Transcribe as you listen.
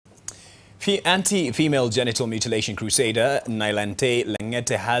Anti-female genital mutilation crusader Nailantei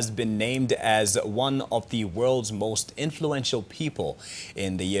Lengete has been named as one of the world's most influential people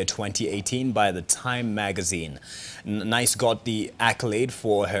in the year 2018 by the Time magazine. Nice got the accolade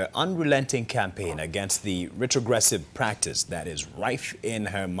for her unrelenting campaign against the retrogressive practice that is rife in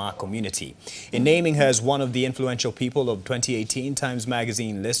her Ma community. In naming her as one of the influential people of 2018, Times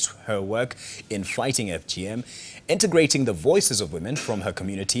magazine lists her work in fighting FGM, integrating the voices of women from her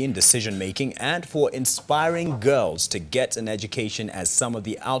community in decision-making, and for inspiring girls to get an education as some of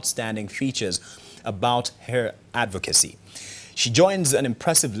the outstanding features about her advocacy. She joins an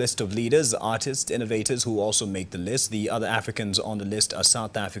impressive list of leaders, artists, innovators who also make the list. The other Africans on the list are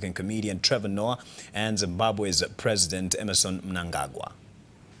South African comedian Trevor Noah and Zimbabwe's President Emerson Mnagangwa.